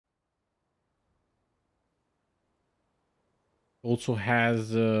Also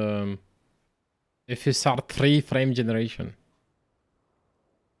has FSR 3 frame generation.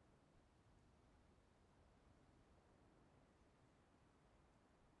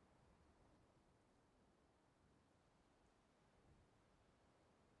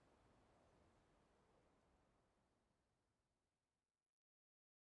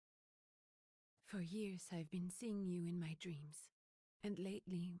 For years I've been seeing you in my dreams, and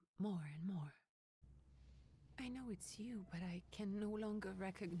lately more and more. I know it's you, but I can no longer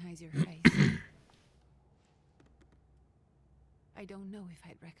recognize your face. I don't know if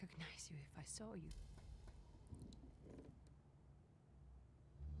I'd recognize you if I saw you.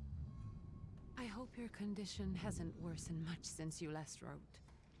 I hope your condition hasn't worsened much since you last wrote.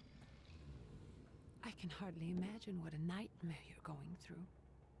 I can hardly imagine what a nightmare you're going through.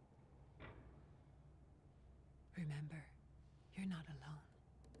 Remember, you're not alone.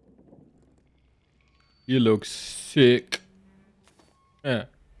 You look sick.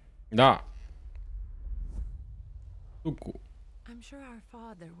 Da. Tuku. I'm sure our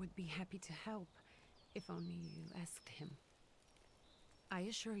father would be happy to help, if only you asked him. I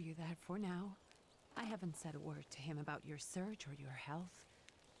assure you that for now, I haven't said a word to him about your search or your health,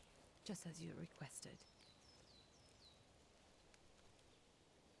 just as you requested.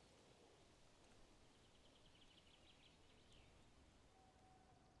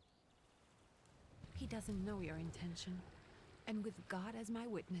 He doesn't know your intention, and with God as my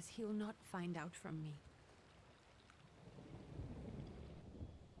witness, he'll not find out from me.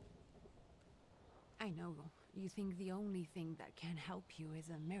 I know you think the only thing that can help you is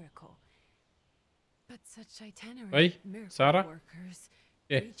a miracle. But such itinerant Oi, miracle Sarah? workers,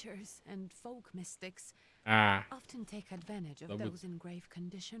 Yeah. preachers, and folk mystics often take advantage of those in grave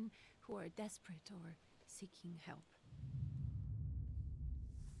condition who are desperate or seeking help.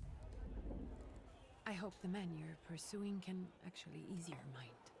 I hope the man you're pursuing can actually ease your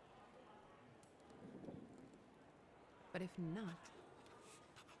mind. But if not,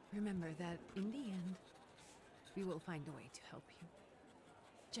 remember that in the end, we will find a way to help you.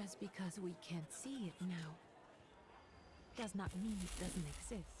 Just because we can't see it now does not mean it doesn't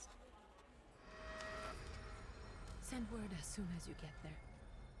exist. Send word as soon as you get there.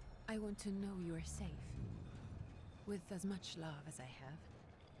 I want to know you are safe. With as much love as I have.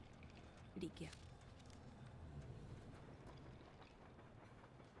 Ligia.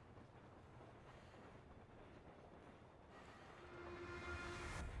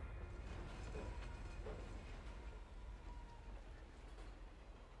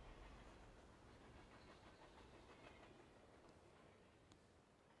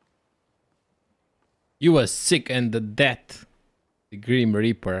 You were sick and the death. The Grim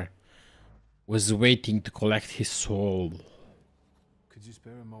Reaper was waiting to collect his soul. Could you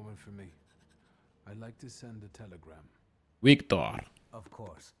spare a moment for me? I'd like to send a telegram. Victor. Of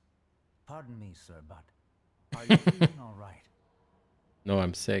course. Pardon me, sir, but are you feeling all right? No,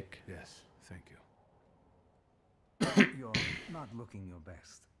 I'm sick. Yes, thank you. You're not looking your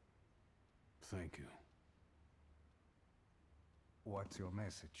best. Thank you. What's your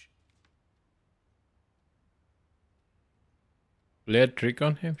message? Play a trick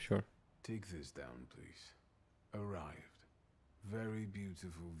on him? Sure. Take this down, please. Arrived. Very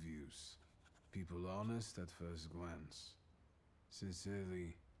beautiful views. People honest at first glance.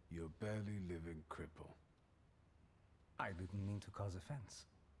 Sincerely, your barely living cripple. I didn't mean to cause offense.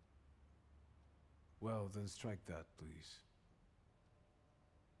 Well, then strike that, please.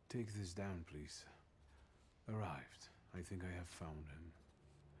 Take this down, please. Arrived. I think I have found him.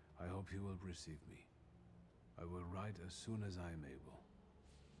 I hope he will receive me. I will write as soon as I am able.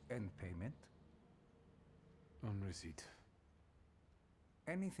 And payment? On receipt.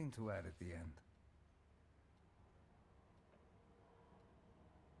 Anything to add at the end?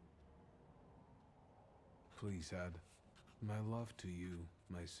 Please add, my love to you,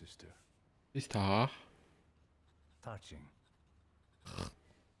 my sister. Sister. Touching.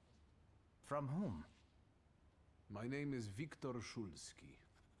 From whom? My name is Viktor Szulski.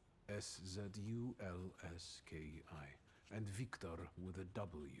 Szulski. And Victor with a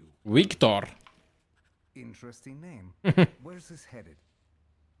W. Victor. Interesting name. Where's this headed?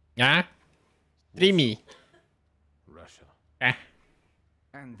 Yeah? Dreamy. Russia.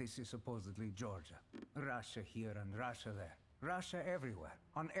 And this is supposedly Georgia. Russia here and Russia there. Russia everywhere,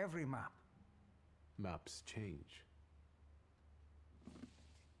 on every map. Maps change.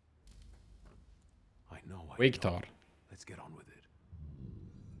 I know. Victor. Let's get on with it.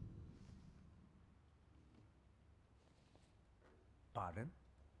 Pardon?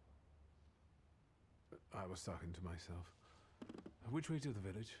 I was talking to myself. Which way to the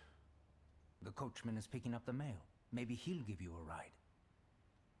village? The coachman is picking up the mail. Maybe he'll give you a ride.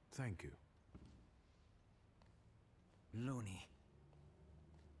 Thank you. Loony.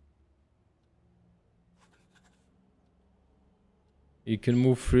 You can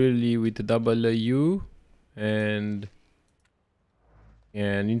move freely with the W and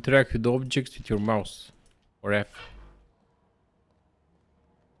interact with objects with your mouse or F.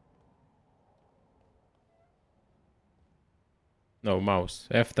 No, mouse.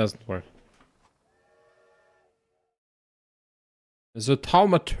 F doesn't work. As a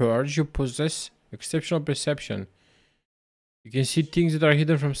thaumaturge, you possess exceptional perception. You can see things that are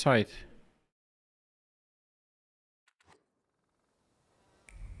hidden from sight.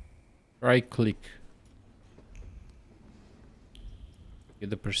 Right click. Get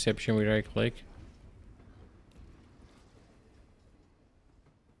the perception with right click.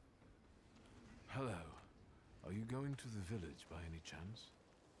 Hello. Are you going to the village by any chance?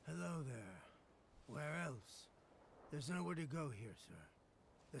 Hello there. Where else? There's nowhere to go here, sir.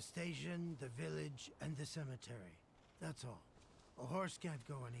 The station, the village, and the cemetery. That's all. A horse can't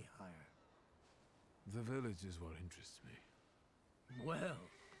go any higher. The village is what interests me. Well,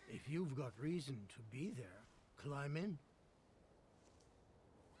 if you've got reason to be there, climb in.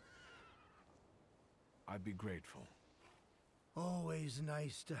 I'd be grateful. Always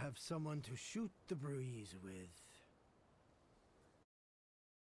nice to have someone to shoot the breeze with.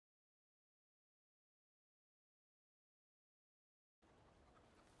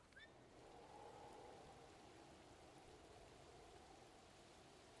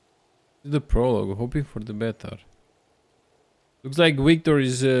 The prologue, hoping for the better. Looks like Victor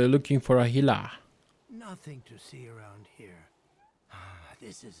is looking for a healer. Nothing to see around here.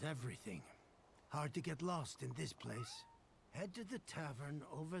 This is everything. Hard to get lost in this place. Head to the tavern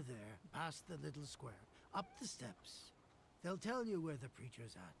over there, past the little square, up the steps. They'll tell you where the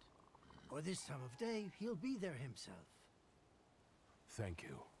preacher's at. Or this time of day, he'll be there himself. Thank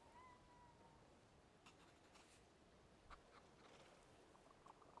you.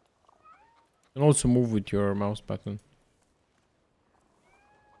 You can also move with your mouse button.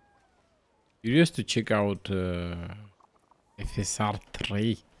 Curious to check out FSR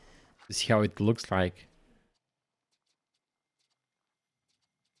 3 to see how it looks like.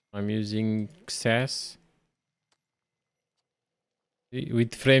 I'm using access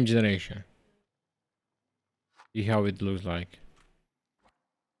with frame generation. See how it looks like.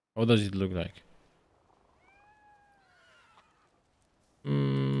 How does it look like?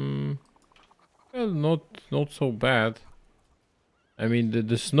 Well, not so bad. I mean,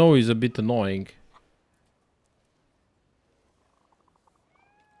 the snow is a bit annoying.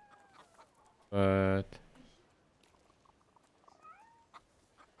 But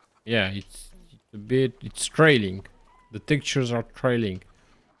yeah, it's a bit, it's trailing. The textures are trailing.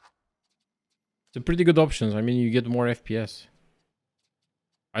 It's a pretty good options. I mean, you get more FPS.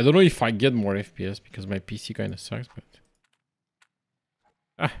 I don't know if I get more FPS because my PC kind of sucks, but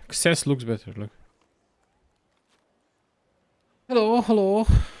access looks better, look. Hello, hello.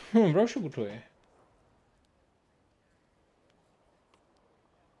 Vreau și butoie.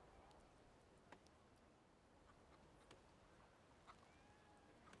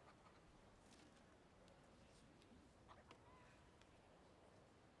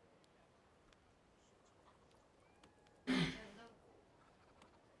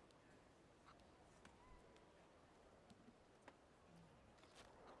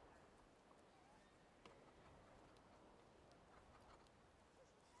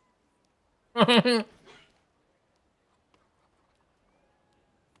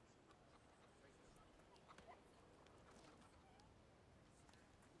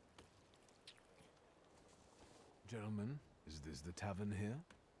 Gentlemen, is this the tavern here?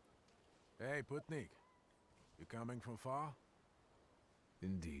 Hey, Putnik. You coming from far?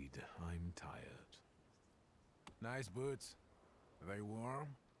 Indeed, I'm tired. Nice boots. Are they warm?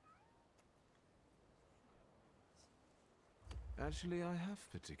 Actually, I have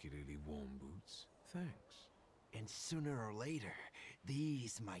particularly warm boots. Thanks. And sooner or later,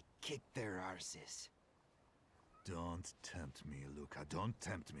 these might kick their arses. Don't tempt me, Luca. Don't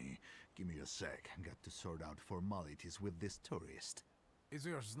tempt me. Give me a sec. Got to sort out formalities with this tourist. It's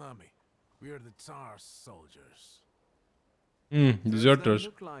your snummy. We are the Tsar's soldiers. Deserters. They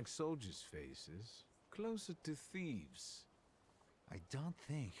look like soldiers' faces. Closer to thieves. I don't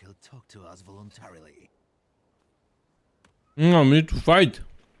think he'll talk to us voluntarily. No, we need to fight.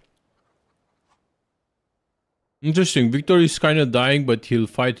 Interesting. Victor is kind of dying, but he'll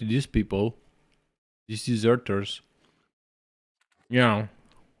fight these people. These deserters. Yeah.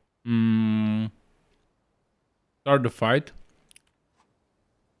 Start the fight.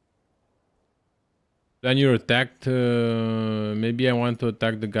 Then you're attacked. Maybe I want to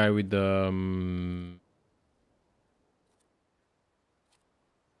attack the guy with the.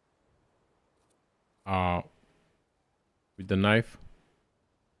 With the knife.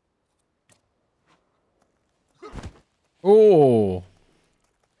 Oh!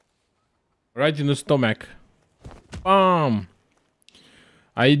 Right in the stomach. Bam!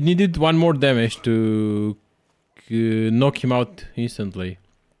 I needed one more damage to knock him out instantly.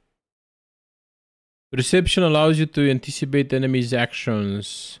 Perception allows you to anticipate enemies'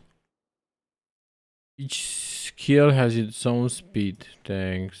 actions. Each skill has its own speed.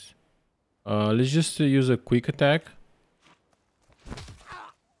 Thanks. Let's just use a quick attack.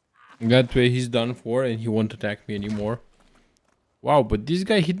 That way he's done for and he won't attack me anymore. Wow, but this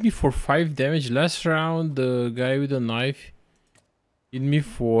guy hit me for 5 damage. Last round, the guy with the knife hit me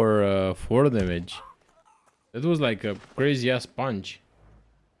for 4 damage. That was like a crazy ass punch.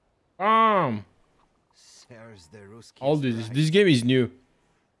 Bam! All this game is new.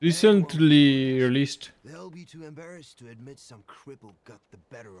 Recently released. They'll be too embarrassed to admit some cripple got the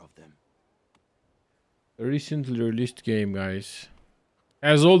better of them. A recently released game, guys.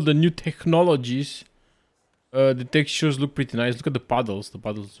 Has all the new technologies. The textures look pretty nice. Look at the puddles. The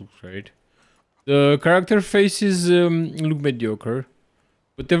puddles look great. The character faces look mediocre.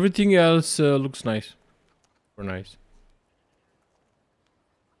 But everything else looks nice. Super nice.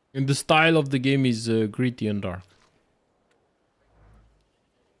 And the style of the game is gritty and dark.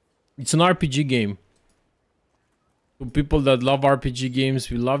 It's an RPG game. So people that love RPG games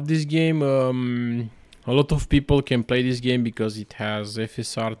will love this game. A lot of people can play this game because it has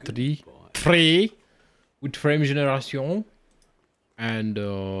FSR 3 with frame generation. And if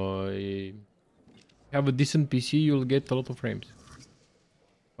you have a decent PC, you'll get a lot of frames.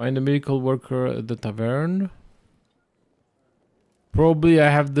 Find a miracle worker at the tavern. Probably I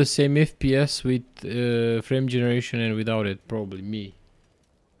have the same FPS with frame generation and without it. Probably me.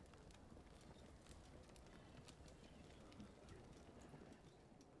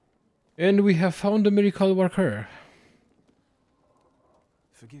 And we have found a miracle worker.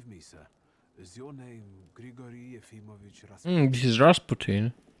 Forgive me, sir. Is your name Grigory Efimovich Rasputin? This is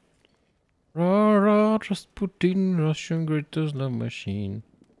Rasputin. Rasputin, Russian greatest love machine.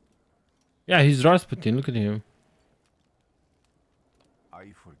 Yeah, he's Rasputin. Look at him.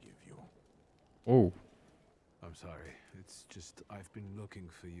 I forgive you. Oh. I'm sorry. It's just I've been looking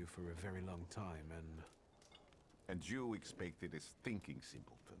for you for a very long time, and... And you expected a thinking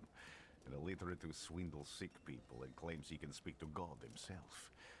simpleton, an illiterate who swindles sick people and claims he can speak to God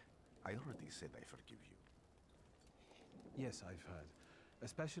himself. I already said I forgive you. Yes, I've heard.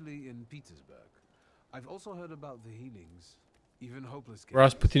 Especially in Petersburg. I've also heard about the healings. Even hopeless cases.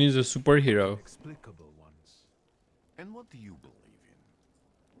 Rasputin is a superhero. Inexplicable ones. And what do you believe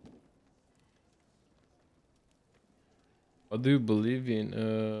in? What do you believe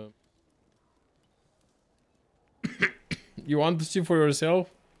in? You want to see for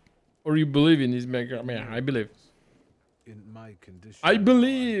yourself? Or you believe in this mega? I mean, I believe. In my condition, I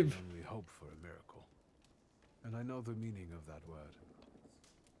believe! I can only hope for a miracle. And I know the meaning of that word.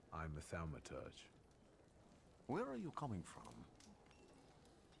 I'm a thaumaturge. Where are you coming from?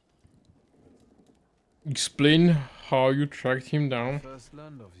 Explain how you tracked him I down. first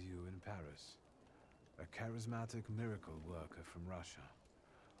learned of you in Paris. A charismatic miracle worker from Russia.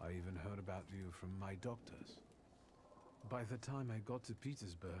 I even heard about you from my doctors. By the time I got to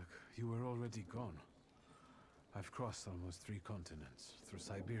Petersburg, you were already gone. I've crossed almost 3 continents, through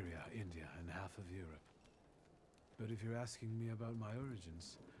Siberia, India, and half of Europe. But if you're asking me about my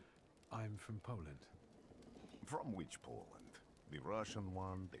origins, I'm from Poland. From which Poland? The Russian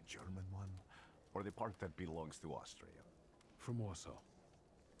one, the German one, or the part that belongs to Austria? From Warsaw.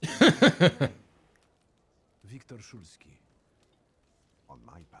 Viktor Szulski. On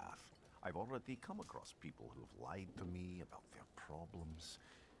my path, I've already come across people who've lied to me about their problems,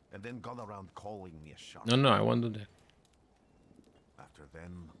 and then gone around calling me a charlatan. No, I want to do that. After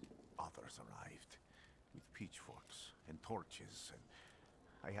them, others arrived, with pitchforks and torches, and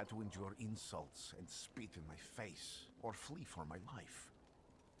I had to endure insults and spit in my face, or flee for my life.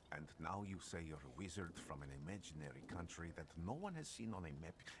 And now you say you're a wizard from an imaginary country that no one has seen on a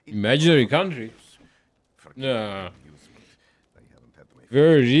map. Imaginary country? Forgive No. my amusement. I haven't had my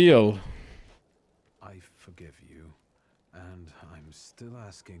Very real. I forgive you, and I'm still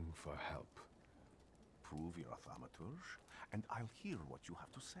asking for help. Prove you're a thaumaturge, and I'll hear what you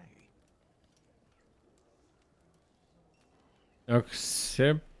have to say.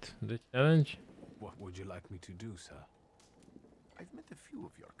 Accept the challenge. What would you like me to do, sir? I've met a few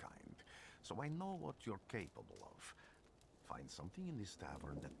of your kind, so I know what you're capable of. Find something in this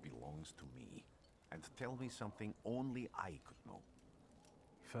tavern that belongs to me. and tell me something only I could know.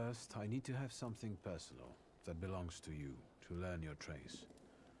 First, I need to have something personal that belongs to you to learn your trace.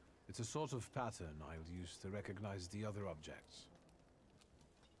 It's a sort of pattern I'll use to recognize the other objects.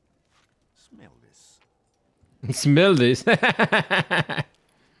 Smell this. Smell this.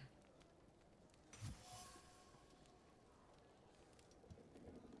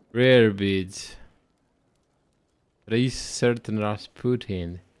 Rare beads. Raise certain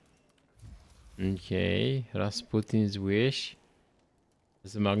Rasputin. Okay, Rasputin's wish.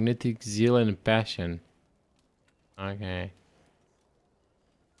 There's a magnetic zeal and passion. Okay.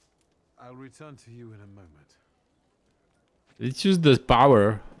 I'll return to you in a moment. Let's use the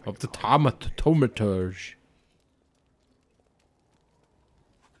power of the Thaumaturge.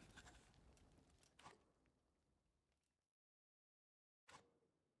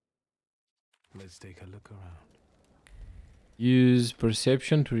 Let's take a look around. Use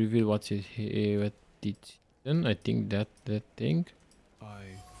perception to reveal what it done. I think that thing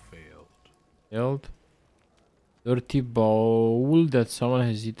I failed. held. Dirty bowl that someone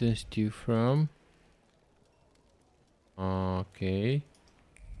has eaten stew from. Okay.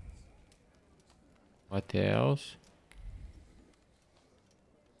 What else?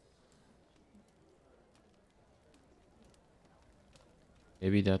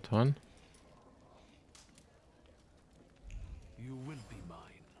 Maybe that one. You will be mine,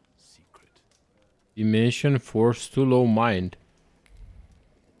 secret. Dimension force to low mind.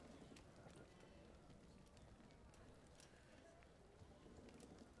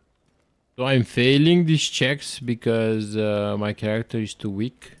 So I'm failing these checks because my character is too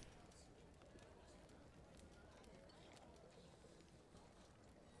weak.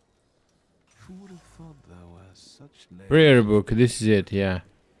 Who would have thought there were such layers? Prayer book, this is it, yeah.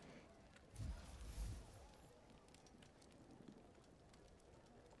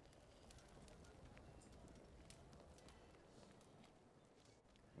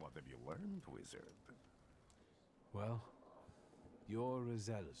 What have you learned, wizard? Well, you're a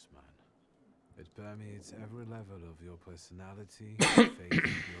zealous man. It permeates every level of your personality, faith, and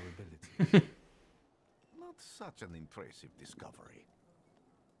your abilities. Not such an impressive discovery.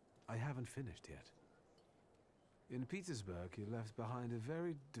 I haven't finished yet. In Petersburg, you left behind a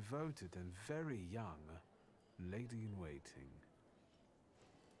very devoted and very young lady-in-waiting.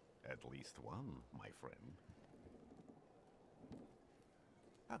 At least one, my friend.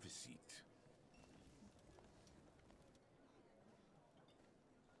 Have a seat.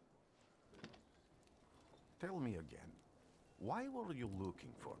 Tell me again, why were you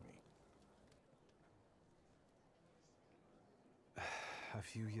looking for me? A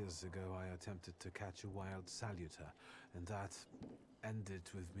few years ago, I attempted to catch a wild salutor, and that ended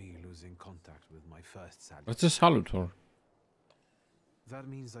with me losing contact with my first salutor. What's a salutor? That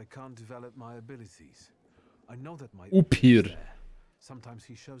means I can't develop my abilities. I know that my Upir. is there. Sometimes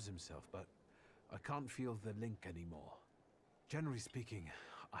he shows himself, but I can't feel the link anymore. Generally speaking,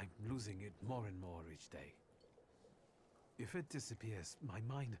 I'm losing it more and more each day. If it disappears,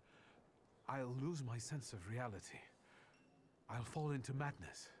 I'll lose my sense of reality. I'll fall into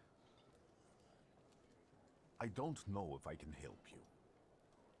madness. I don't know if I can help you.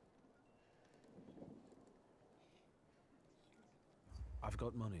 I've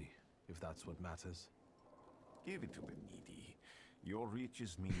got money, if that's what matters. Give it to the needy. Your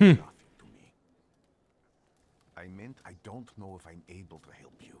riches mean nothing to me. I meant I don't know if I'm able to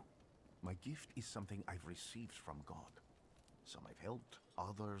help you. My gift is something I've received from God. Some I've helped,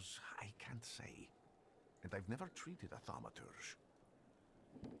 others I can't say. And I've never treated a thaumaturge.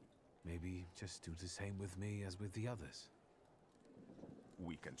 Maybe just do the same with me as with the others.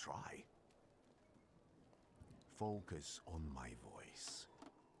 We can try. Focus on my voice.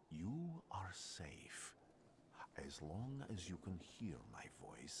 You are safe. As long as you can hear my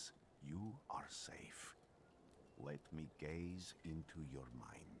voice, you are safe. Let me gaze into your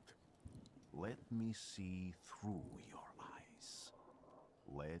mind. Let me see through your eyes.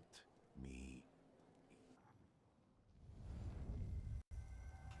 Let me...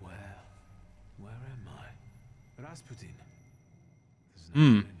 Where am I? Rasputin. There's no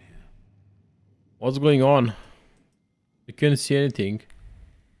one in here. What's going on? I can't see anything.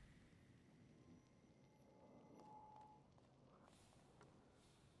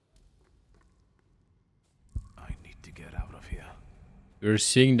 I need to get out of here. We're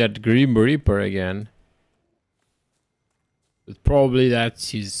seeing that Grim Reaper again. But probably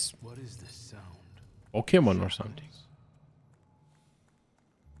that's his What is this sound? Pokemon or something.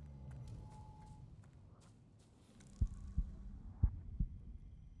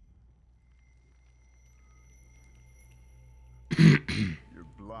 You're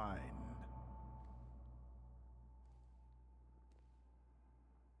blind.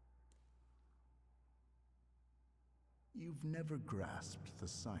 You've never grasped the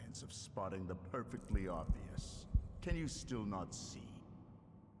science of spotting the perfectly obvious. Can you still not see?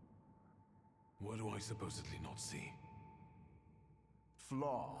 What do I supposedly not see?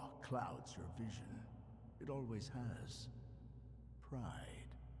 Flaw clouds your vision. It always has. Pride.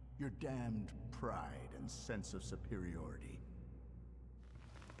 Your damned pride and sense of superiority.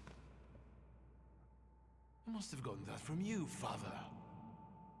 I must have gotten that from you, Father.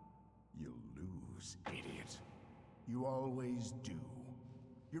 You'll lose, idiot. You always do.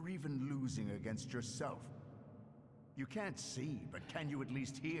 You're even losing against yourself. You can't see, but can you at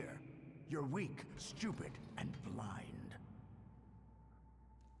least hear? You're weak, stupid, and blind.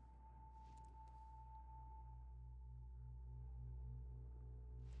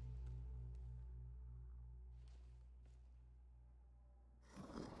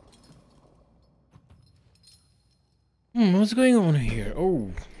 What's going on here?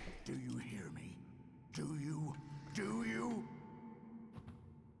 Oh. Do you hear me? Do you? Do you?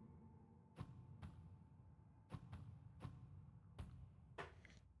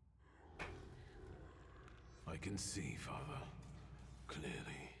 I can see, Father. Clearly.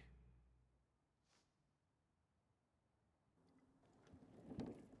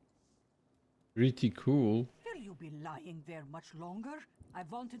 Pretty cool. Will you be lying there much longer? I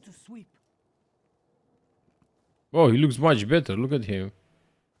wanted to sweep. Oh, he looks much better. Look at him.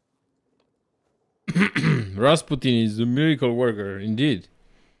 Rasputin is a miracle worker, indeed.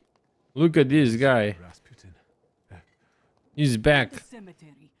 Look at this guy. Rasputin. He's back. The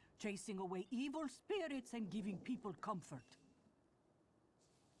cemetery, chasing away evil spirits and giving people comfort.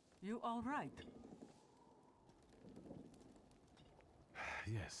 You all right?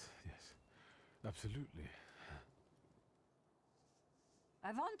 Yes, absolutely.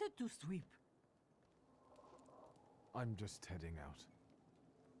 I wanted to sweep. I'm just heading out.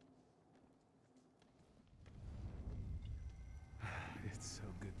 It's so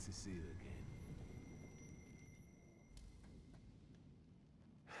good to see you again.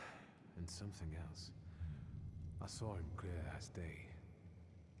 And something else. I saw him clear as day.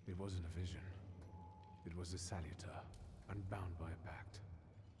 It wasn't a vision. It was a salutor, unbound by a pact.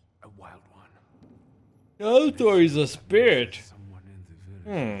 A wild one. Salutor is a spirit. Someone in the village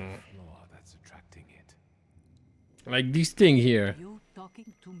with a flaw that's attracting it. Like this thing here. You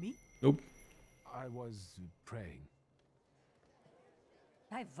talking to me? Nope. I was praying.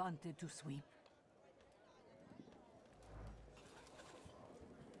 I wanted to sweep.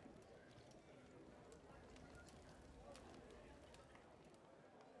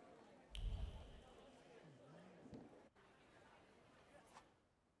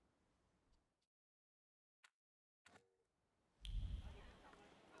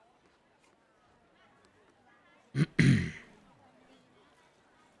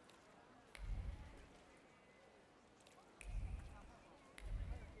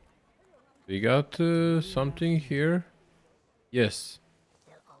 We got something here. Yes.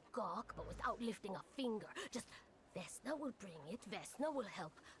 They'll all gawk, but without lifting a finger. Just Vesna will bring it, Vesna will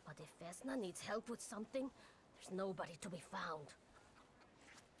help. But if Vesna needs help with something, there's nobody to be found.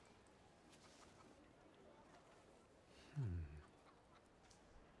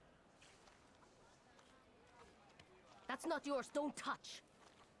 That's not yours, don't touch.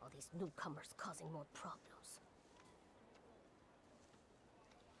 All these newcomers causing more problems.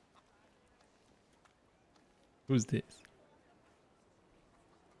 Who's this?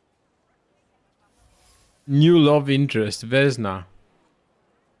 New love interest, Vesna.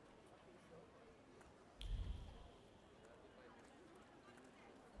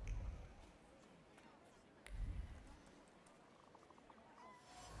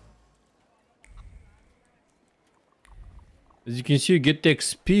 As you can see, you get the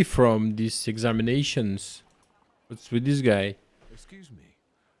XP from these examinations. What's with this guy? Excuse me.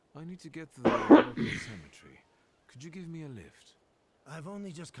 I need to get to the local cemetery. Could you give me a lift? I've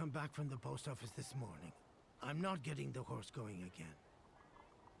only just come back from the post office this morning. I'm not getting the horse going again.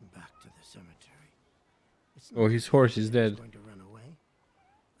 Back to the cemetery. It's Oh, his horse is dead. Going to run away.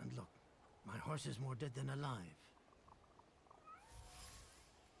 And look, my horse is more dead than alive.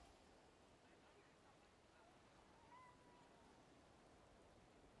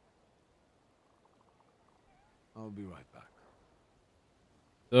 I'll be right back.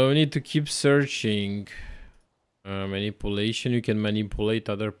 So we need to keep searching. Manipulation. You can manipulate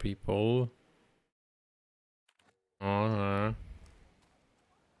other people. Uh-huh.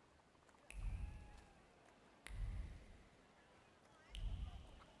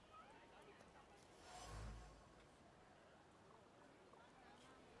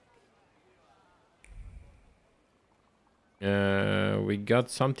 We got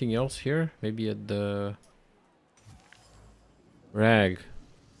something else here. Maybe at the... Rag.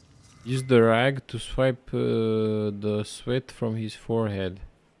 Use the rag to swipe the sweat from his forehead.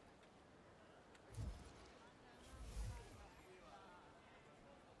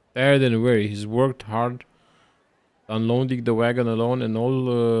 Tired and weary, he's worked hard, unloading the wagon alone, and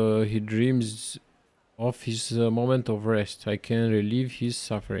all he dreams of his moment of rest. I can relieve his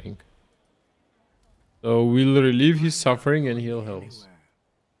suffering. So we'll relieve his suffering and he'll help us.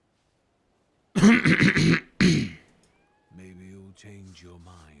 Maybe you'll change your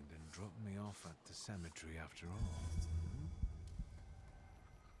mind and drop me off at the cemetery after all.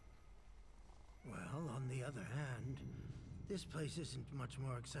 Well, on the other hand, this place isn't much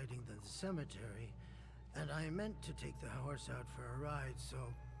more exciting than the cemetery, and I meant to take the horse out for a ride, so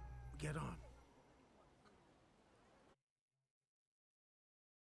get on.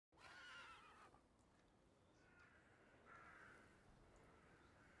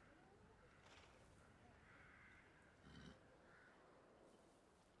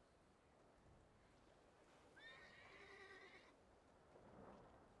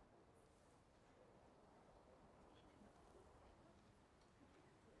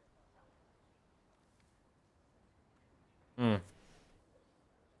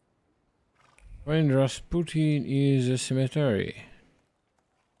 When Rasputin is a cemetery.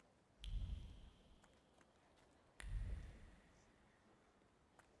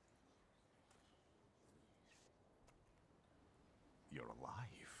 You're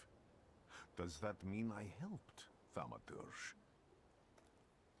alive. Does that mean I helped, Thaumaturge?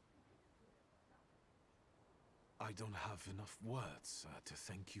 I don't have enough words to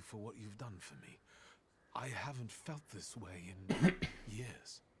thank you for what you've done for me. I haven't felt this way in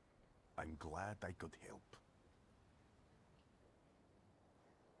years. I'm glad I could help.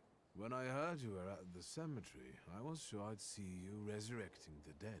 When I heard you were at the cemetery, I was sure I'd see you resurrecting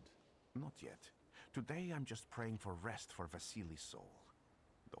the dead. Not yet. Today I'm just praying for rest for Vasily's soul.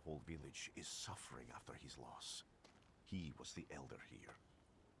 The whole village is suffering after his loss. He was the elder here.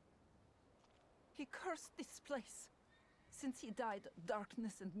 He cursed this place. Since he died,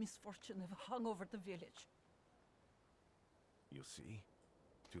 darkness and misfortune have hung over the village. You see?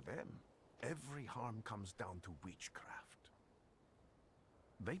 To them, every harm comes down to witchcraft.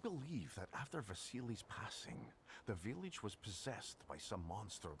 They believe that after Vasily's passing, the village was possessed by some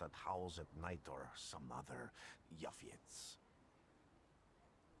monster that howls at night or some other Yafits.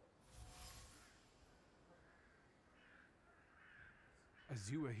 As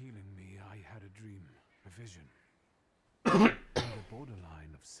you were healing me, I had a dream, a vision. On the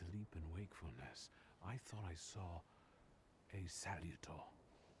borderline of sleep and wakefulness, I thought I saw a salutor.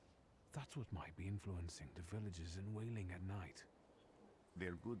 That's what might be influencing the villagers in wailing at night.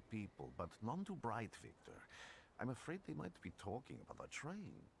 They're good people, but none too bright, Victor. I'm afraid they might be talking about a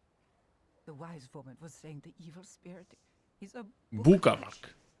train. The wise woman was saying the evil spirit is a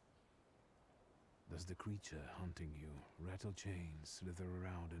Bukavak. Does the creature hunting you rattle chains, slither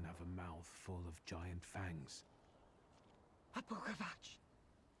around, and have a mouth full of giant fangs? A Bukavach.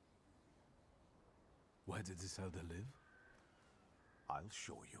 Where did this elder live? I'll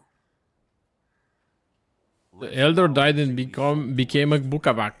show you. The elder died and became a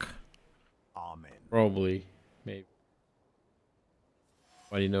Bukavak. Amen. Probably. Maybe.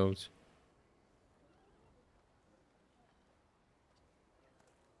 Nobody knows.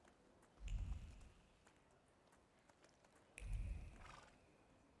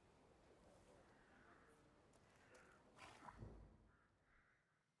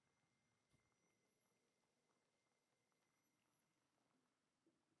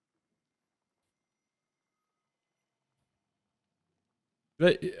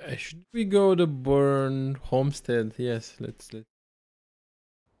 Should we go to Burn Homestead? Yes, let's.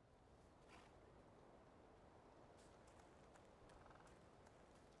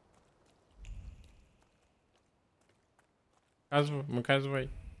 Показывай.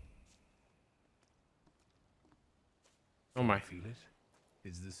 Oh my. Feel it?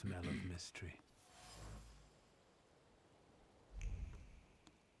 It's the smell of mystery.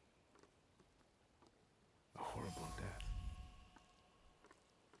 A horrible death.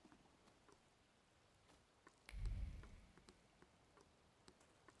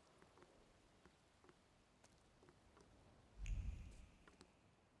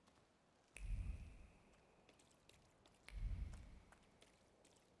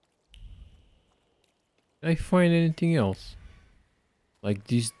 Did I find anything else? Like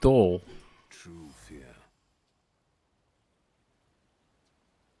this doll. True fear.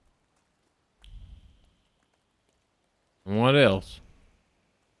 And what else?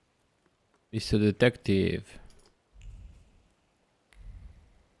 Mr. Detective.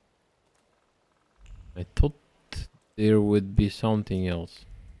 I thought there would be something else.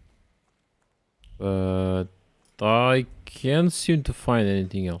 But I can't seem to find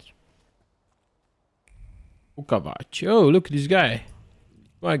anything else. Ukavach. Oh, look at this guy.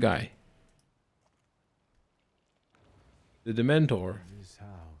 My guy. The Dementor. This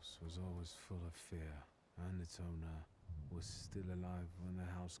house was always full of fear, and its owner was still alive when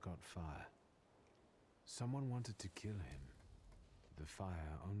the house caught fire. Someone wanted to kill him. The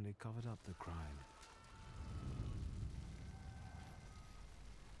fire only covered up the crime.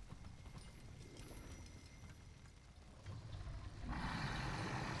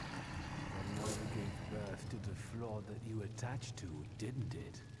 But mother gave birth to the flaw that you attached to, didn't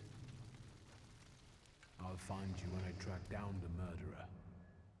it? I'll find you when I track down the murderer.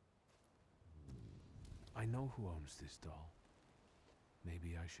 I know who owns this doll.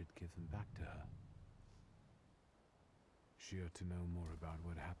 Maybe I should give them back to her. She ought to know more about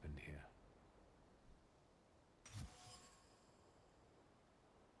what happened here.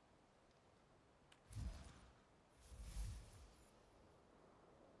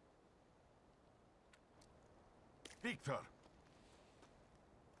 Victor!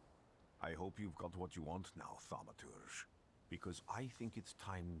 I hope you've got what you want now, Thaumaturge. Because I think it's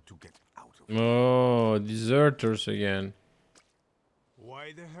time to get out of here. Oh, deserters again.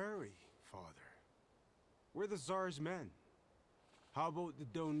 Why the hurry, Father? We're the Tsar's men. How about the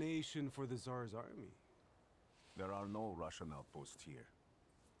donation for the Tsar's army? There are no Russian outposts here.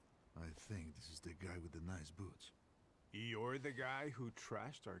 I think this is the guy with the nice boots. You're the guy who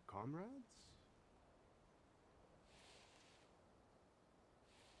trashed our comrades?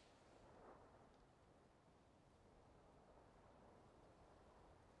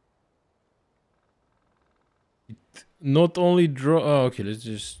 Not only draw. Oh, okay, let's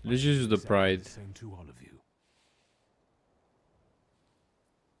just use the pride. Same to all of you.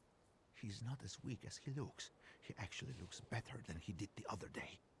 He's not as weak as he looks. He actually looks better than he did the other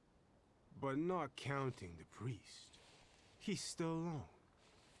day. But not counting the priest. He's still alone.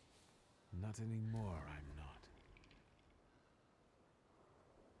 Not anymore, I'm not.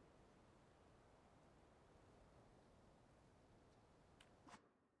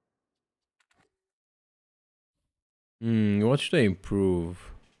 What should I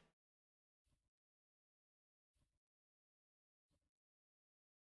improve?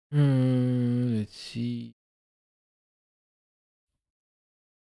 Let's see.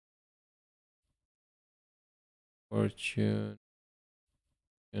 Fortune.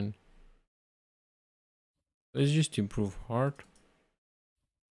 And let's just improve heart.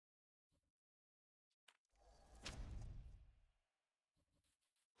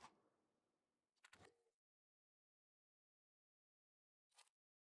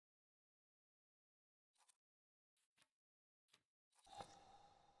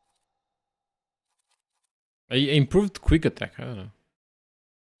 I improved quick attack. I don't know.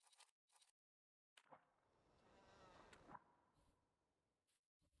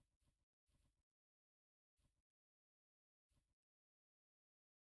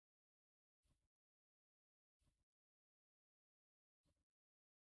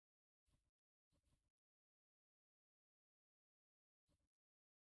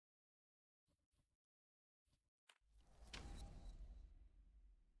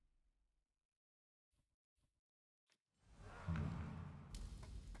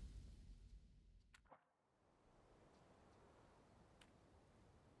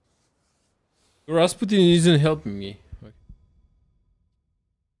 Rasputin isn't helping me. Okay.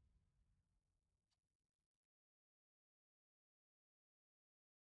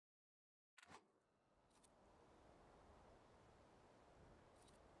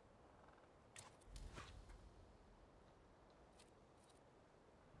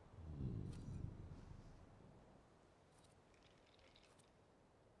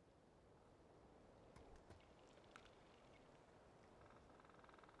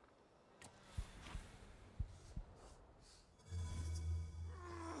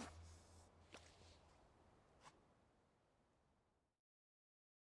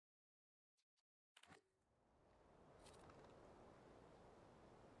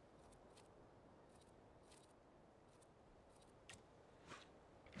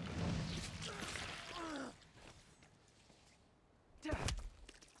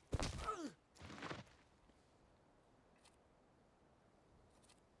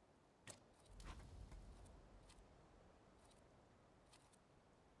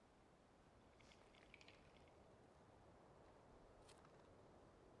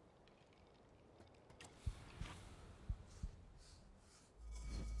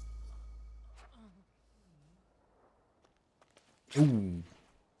 Ooh.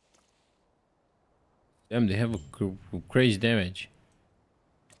 Damn, they have a crazy damage.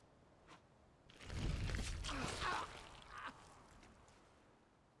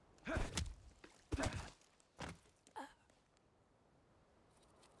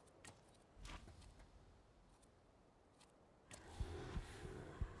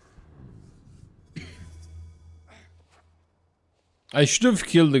 I should have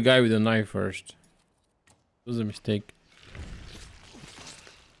killed the guy with the knife first. It was a mistake.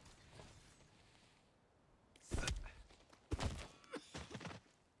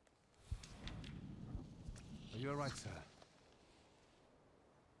 Are you alright, sir?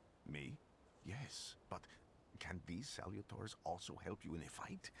 Me? Yes, but can these salutors also help you in a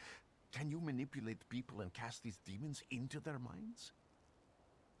fight? Can you manipulate people and cast these demons into their minds?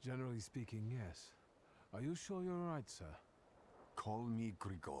 Generally speaking, yes. Are you sure you're alright, sir? Call me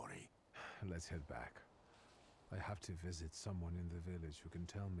Grigori. Let's head back. I have to visit someone in the village who can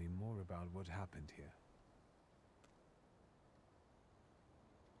tell me more about what happened here.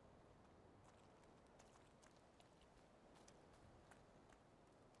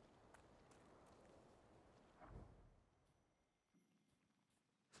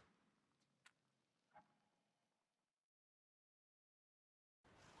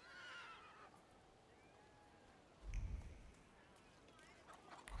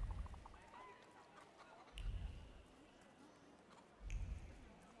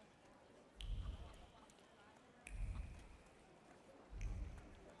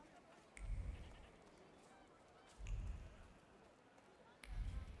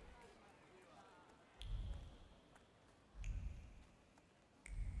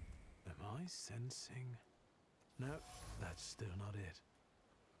 Am I sensing? No, that's still not it.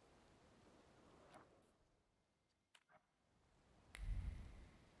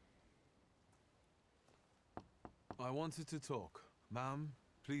 I wanted to talk. Ma'am,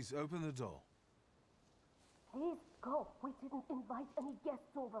 please open the door. Please go. We didn't invite any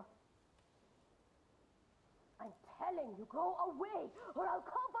guests over. I'm telling you, go away, or I'll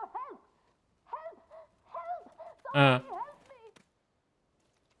call for help. Help! Help! Somebody help me!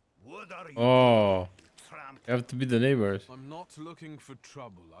 What are you Oh, tramp? you have to be the neighbors. I'm not looking for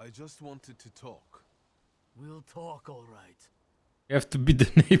trouble. I just wanted to talk. We'll talk, all right. You have to beat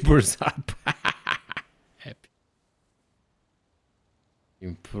the neighbors up. Happy.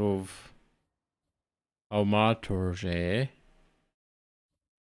 Improve. Thaumaturge.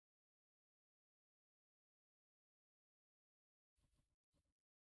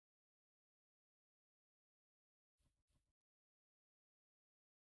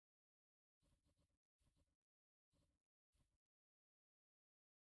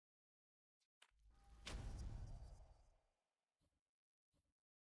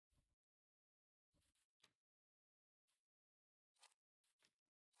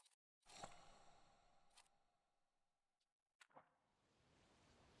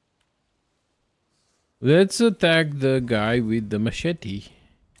 Let's attack the guy with the machete.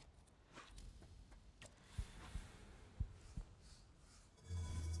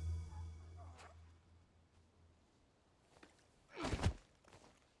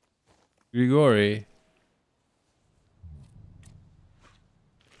 Grigori.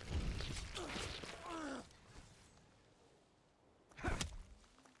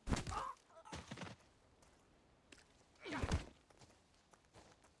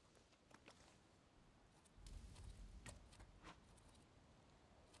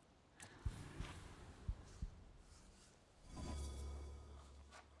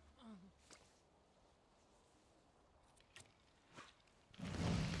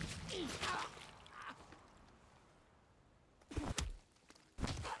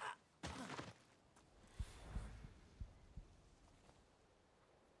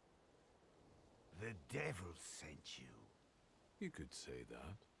 The devil sent you. You could say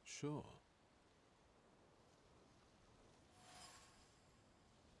that, sure.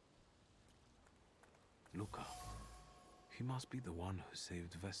 Luca. He must be the one who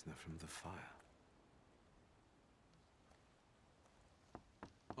saved Vesna from the fire.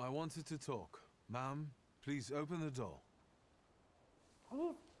 I wanted to talk. Ma'am, please open the door.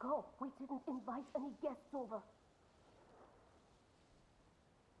 Please go. We didn't invite any guests over.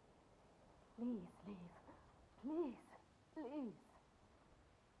 Please leave. Please, please.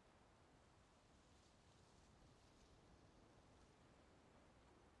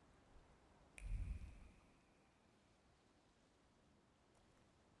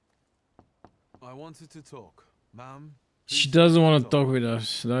 I wanted to talk. Ma'am, She please doesn't open want the to door. talk with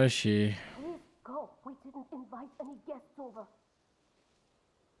us, does she? Please go. We didn't invite any guests over.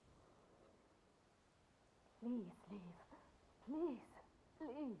 Please leave. Please,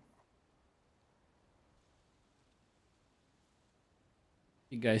 please.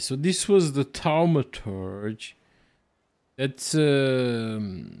 Hey guys, so this was the Thaumaturge. That's it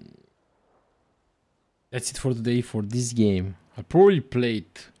for today for this game. I'll probably play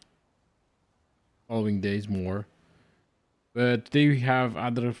it following days more. But today we have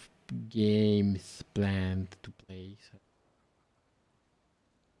other games planned to play. So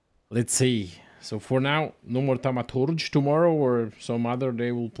let's see. So for now, no more Thaumaturge. Tomorrow or some other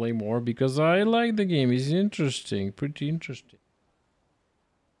day we'll play more because I like the game. It's interesting, pretty interesting.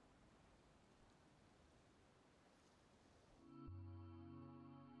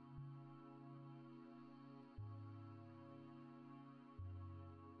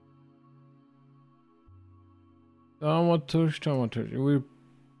 Thaumaturge. We're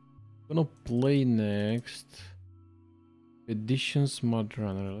gonna play next. Editions Mod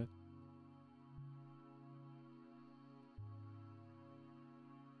Runner.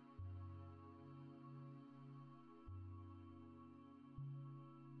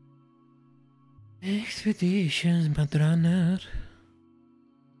 Expeditions Mod Runner.